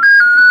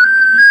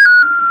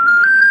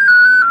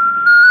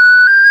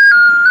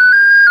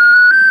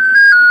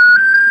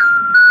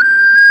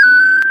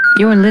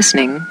 You are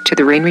listening to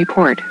The Rain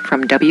Report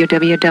from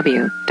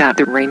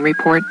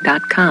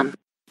www.therainreport.com.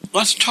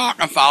 Let's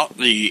talk about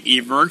the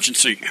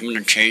emergency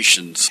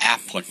communications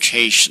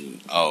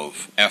application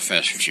of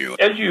FSQ.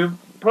 As you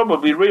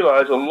probably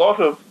realize, a lot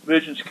of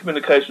emergency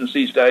communications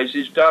these days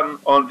is done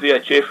on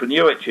VHF and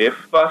UHF,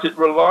 but it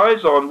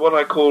relies on what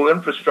I call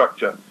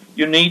infrastructure.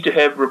 You need to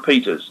have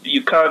repeaters.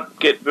 You can't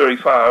get very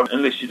far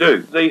unless you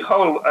do. The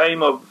whole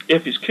aim of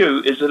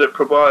FSQ is that it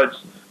provides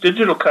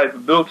digital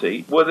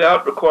capability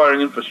without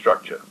requiring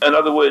infrastructure. In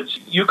other words,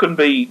 you can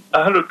be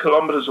 100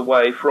 kilometres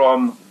away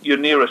from your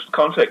nearest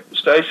contact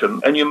station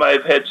and you may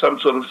have had some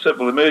sort of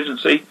civil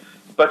emergency,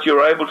 but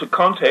you're able to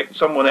contact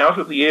someone out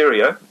of the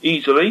area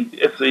easily.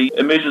 If the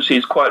emergency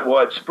is quite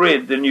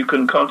widespread, then you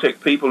can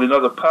contact people in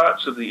other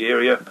parts of the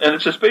area. And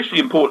it's especially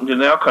important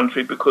in our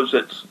country because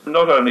it's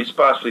not only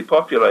sparsely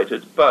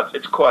populated, but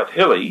it's quite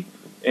hilly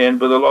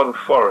and with a lot of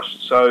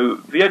forest. So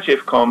VHF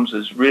comms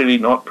is really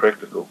not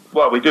practical.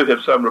 While we do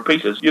have some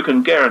repeaters, you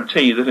can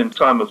guarantee that in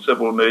time of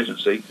civil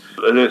emergency,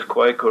 an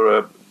earthquake or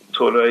a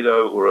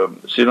tornado or a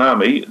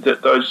tsunami,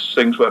 that those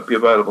things won't be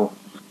available.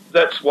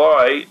 That's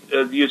why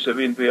the use of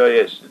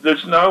NVIS.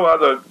 There's no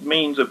other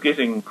means of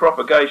getting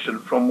propagation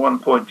from one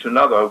point to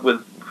another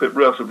with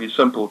relatively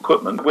simple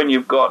equipment when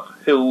you've got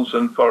hills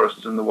and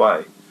forests in the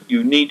way.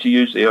 You need to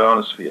use the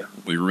ionosphere.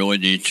 We really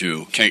need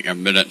to take a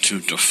minute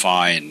to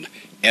define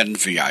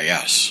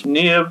NVIS.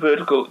 Near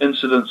vertical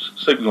incidence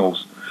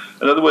signals.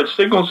 In other words,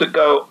 signals that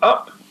go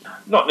up,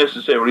 not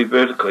necessarily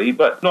vertically,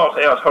 but not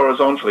out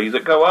horizontally,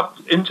 that go up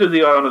into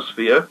the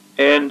ionosphere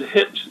and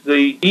hit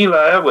the E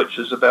layer, which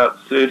is about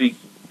 30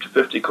 to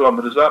 50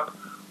 kilometres up,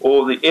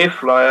 or the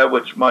F layer,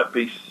 which might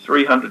be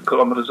 300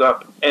 kilometres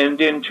up, and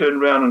then turn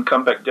around and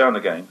come back down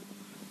again.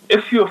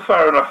 if you're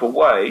far enough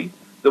away,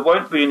 there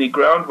won't be any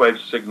ground wave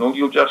signal.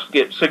 You'll just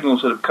get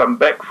signals that have come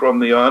back from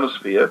the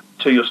ionosphere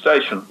to your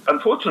station.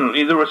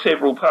 Unfortunately, there are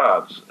several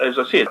paths. As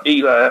I said,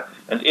 E layer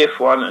and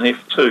F1 and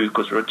F2,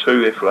 because there are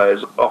two F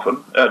layers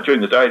often.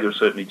 During the day, there are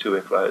certainly two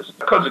F layers.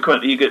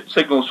 Consequently, you get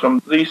signals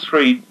from these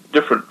three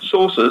different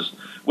sources,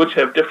 which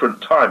have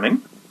different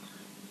timing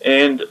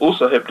and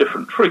also have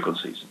different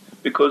frequencies,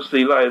 because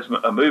the layers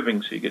are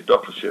moving, so you get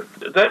Doppler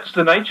shift. That's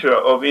the nature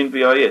of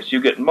NVIS.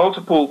 You get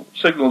multiple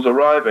signals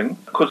arriving,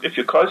 because if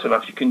you're close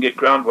enough, you can get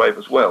ground wave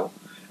as well.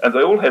 And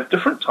they all have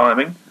different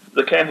timing,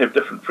 they can have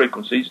different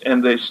frequencies,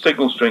 and their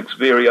signal strengths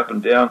vary up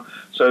and down.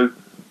 So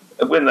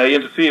when they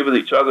interfere with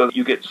each other,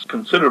 you get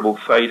considerable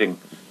fading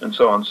and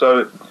so on.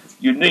 So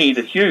you need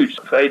a huge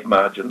fade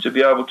margin to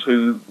be able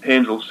to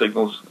handle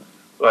signals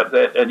like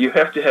that, and you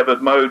have to have a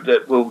mode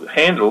that will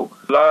handle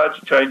large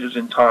changes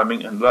in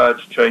timing and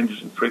large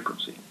changes in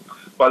frequency.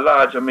 By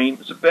large, I mean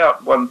it's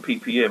about 1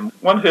 ppm,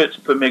 1 hertz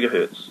per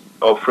megahertz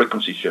of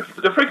frequency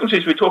shift. The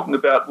frequencies we're talking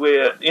about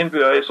where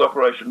NVIS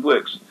operation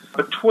works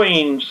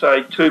between,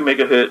 say, 2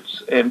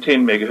 megahertz and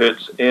 10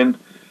 megahertz, and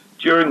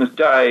during the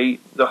day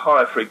the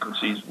higher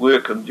frequencies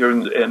work, and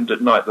and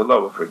at night the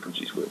lower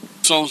frequencies work.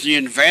 So the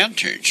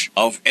advantage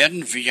of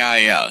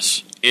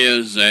NVIS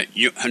is that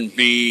you can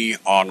be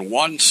on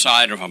one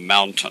side of a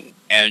mountain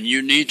and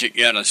you need to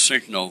get a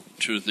signal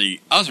to the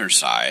other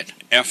side.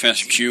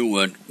 FSQ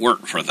would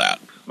work for that.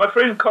 My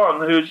friend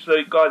Con, who's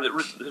the guy that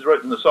has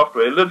written the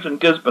software, lives in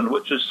Gisborne,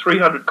 which is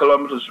 300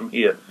 kilometres from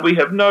here. We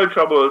have no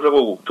trouble at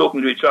all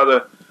talking to each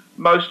other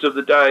most of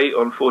the day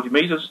on 40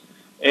 metres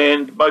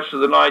and most of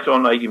the night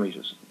on 80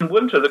 metres. In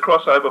winter, the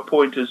crossover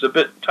point is a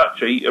bit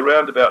touchy,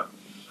 around about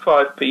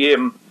 5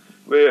 p.m,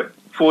 where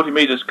 40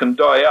 metres can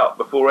die out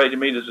before 80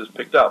 metres is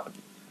picked up.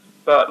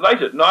 But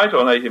late at night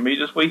on 80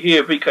 metres, we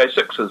hear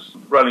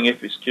VK6s running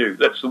FSQ.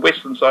 That's the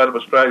western side of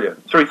Australia,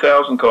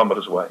 3,000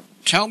 kilometres away.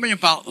 Tell me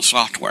about the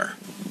software.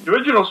 The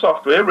original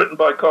software, written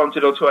by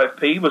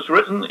COM-ZL2AFP, was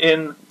written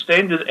in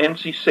standard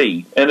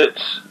ANSI-C, and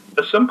it's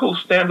a simple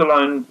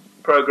standalone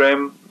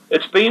program.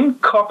 It's been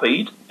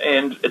copied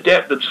and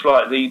adapted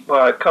slightly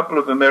by a couple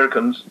of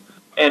Americans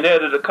and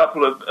added a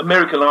couple of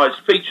Americanized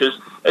features,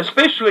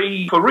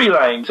 especially for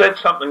relaying.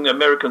 That's something the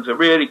Americans are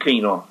really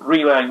keen on,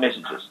 relaying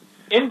messages.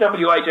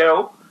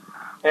 NW8L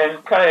and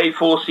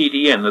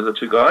KA4CDN are the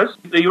two guys.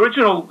 The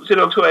original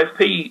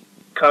ZL2AFP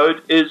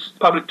code is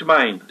public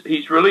domain.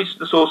 He's released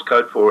the source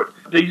code for it.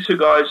 These two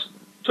guys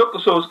took the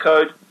source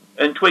code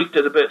and tweaked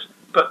it a bit,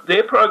 but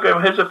their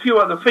program has a few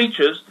other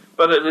features,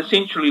 but it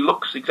essentially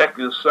looks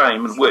exactly the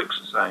same and works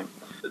the same.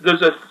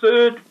 There's a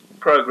third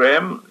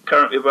program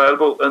currently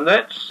available, and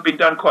that's been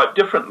done quite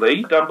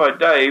differently, done by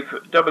Dave,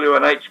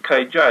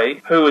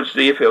 W1HKJ, who is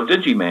the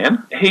FLDigi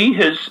man. He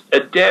has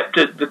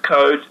adapted the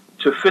code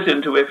to fit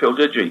into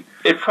FLDigi.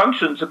 It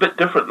functions a bit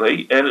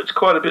differently, and it's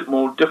quite a bit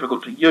more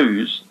difficult to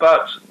use,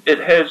 but it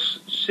has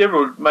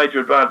several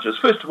major advantages.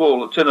 First of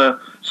all, it's in a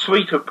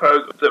suite of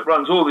programs that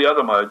runs all the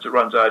other modes. It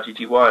runs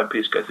RGTY and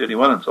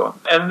PSK31 and so on.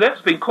 And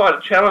that's been quite a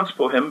challenge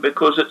for him,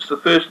 because it's the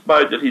first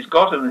mode that he's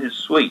got in his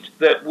suite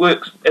that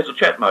works as a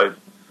chat mode.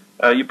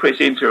 You press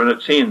enter and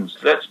it sends.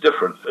 That's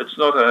different. It's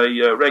not a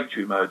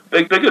RAGTU mode.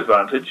 Big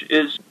advantage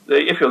is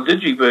the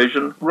FLDigi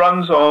version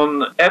runs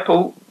on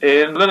Apple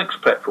and Linux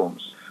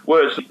platforms,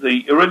 whereas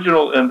the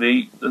original and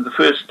the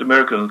first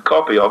American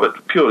copy of it,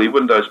 purely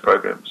Windows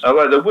programs.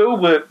 Although they will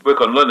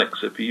work on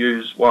Linux if you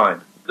use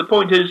Wine. The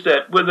point is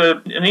that with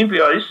an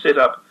NVIS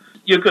setup,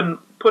 you can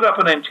put up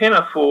an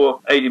antenna for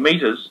 80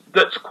 metres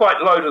that's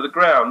quite low to the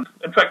ground.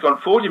 In fact, on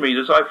 40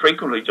 metres, I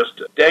frequently just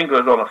dangle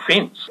it on a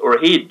fence or a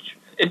hedge.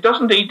 It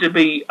doesn't need to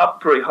be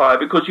up very high,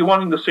 because you're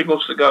wanting the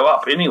signals to go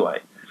up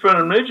anyway. For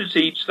an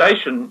emergency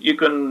station, you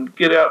can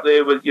get out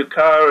there with your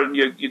car and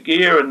your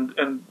gear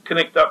and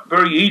connect up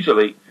very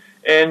easily.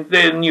 And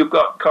then you've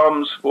got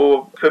comms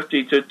for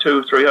 50 to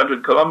 200 or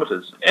 300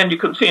 kilometres. And you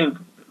can send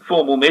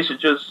formal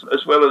messages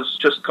as well as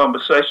just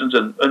conversations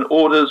and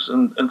orders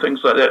and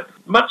things like that.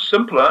 Much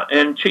simpler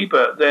and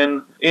cheaper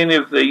than any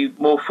of the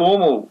more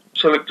formal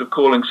selective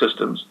calling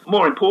systems.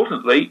 More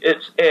importantly,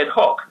 it's ad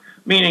hoc,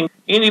 meaning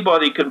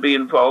anybody can be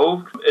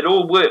involved. It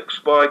all works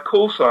by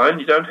call sign.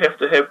 You don't have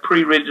to have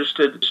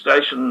pre-registered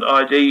station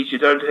IDs. You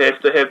don't have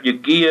to have your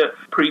gear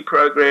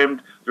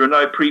pre-programmed. There are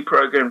no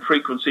pre-programmed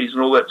frequencies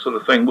and all that sort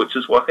of thing, which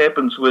is what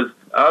happens with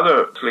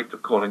other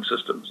selective calling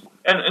systems.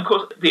 And, of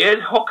course, the ad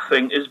hoc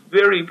thing is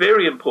very,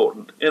 very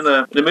important in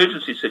an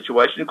emergency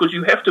situation, because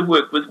you have to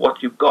work with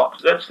what you've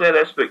got. That's that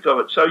aspect of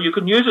it. So you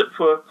can use it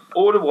for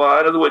order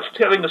wire, in other words,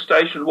 telling a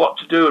station what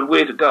to do and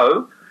where to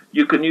go.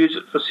 You can use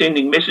it for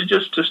sending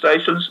messages to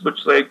stations,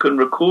 which they can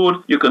record.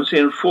 You can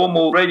send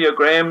formal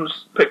radiograms,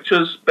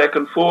 pictures back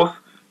and forth.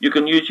 You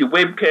can use your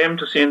webcam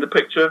to send a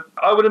picture.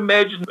 I would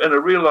imagine in a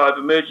real live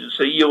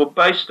emergency, your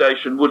base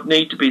station would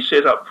need to be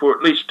set up for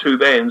at least 2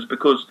 bands,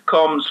 because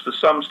comms for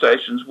some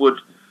stations would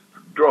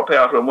drop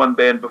out on one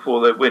band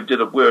before they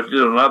did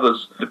on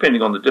others,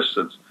 depending on the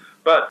distance.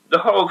 But the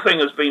whole thing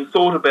has been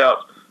thought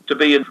about to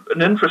be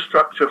an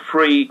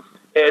infrastructure-free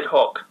ad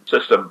hoc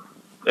system.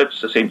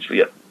 That's essentially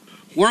it.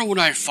 Where would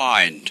I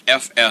find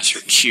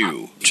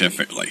FSQ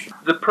typically?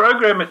 The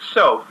program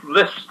itself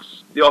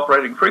lists the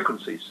operating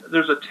frequencies.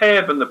 There's a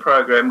tab in the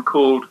program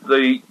called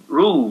the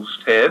Rules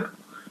tab,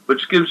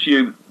 which gives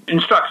you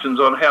instructions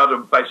on how to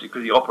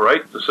basically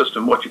operate the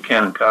system, what you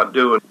can and can't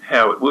do, and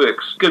how it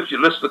works. Gives you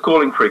a list of the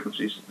calling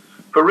frequencies.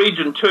 For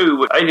region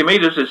 2, 80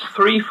 meters is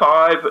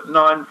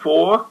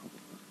 3594,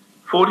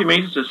 40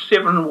 meters is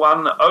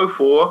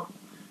 7104,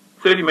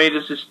 30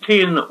 meters is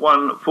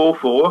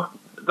 10144.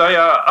 They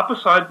are upper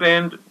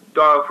sideband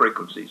dial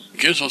frequencies.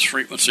 Give those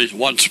frequencies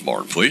once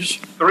more, please.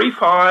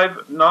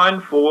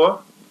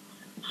 3594,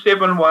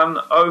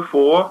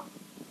 7104,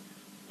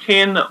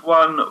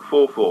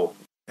 10144.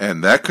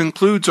 And that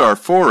concludes our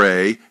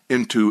foray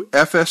into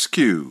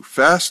FSQ,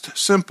 Fast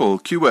Simple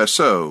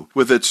QSO,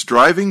 with its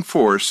driving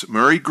force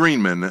Murray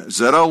Greenman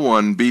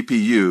ZL1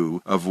 BPU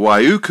of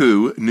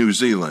Waiuku, New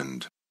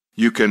Zealand.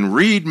 You can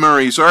read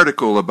Murray's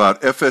article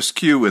about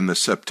FSQ in the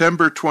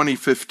September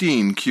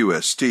 2015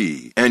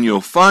 QST, and you'll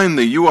find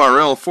the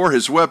URL for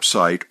his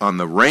website on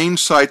the Rain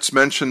Sites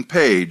Mentioned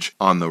page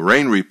on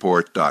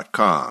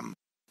therainreport.com.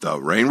 The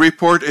Rain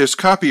Report is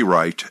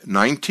copyright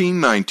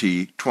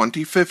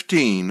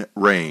 1990-2015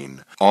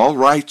 Rain. All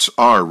rights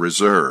are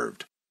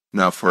reserved.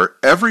 Now, for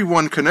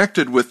everyone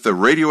connected with the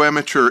Radio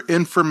Amateur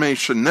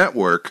Information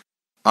Network,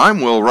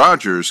 I'm Will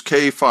Rogers,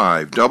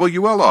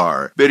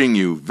 K5WLR, bidding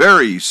you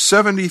very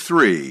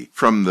 73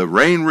 from the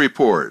Rain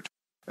Report.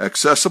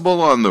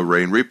 Accessible on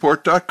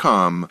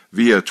therainreport.com,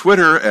 via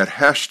Twitter at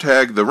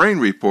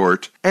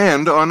 #TheRainReport,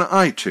 and on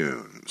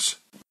iTunes.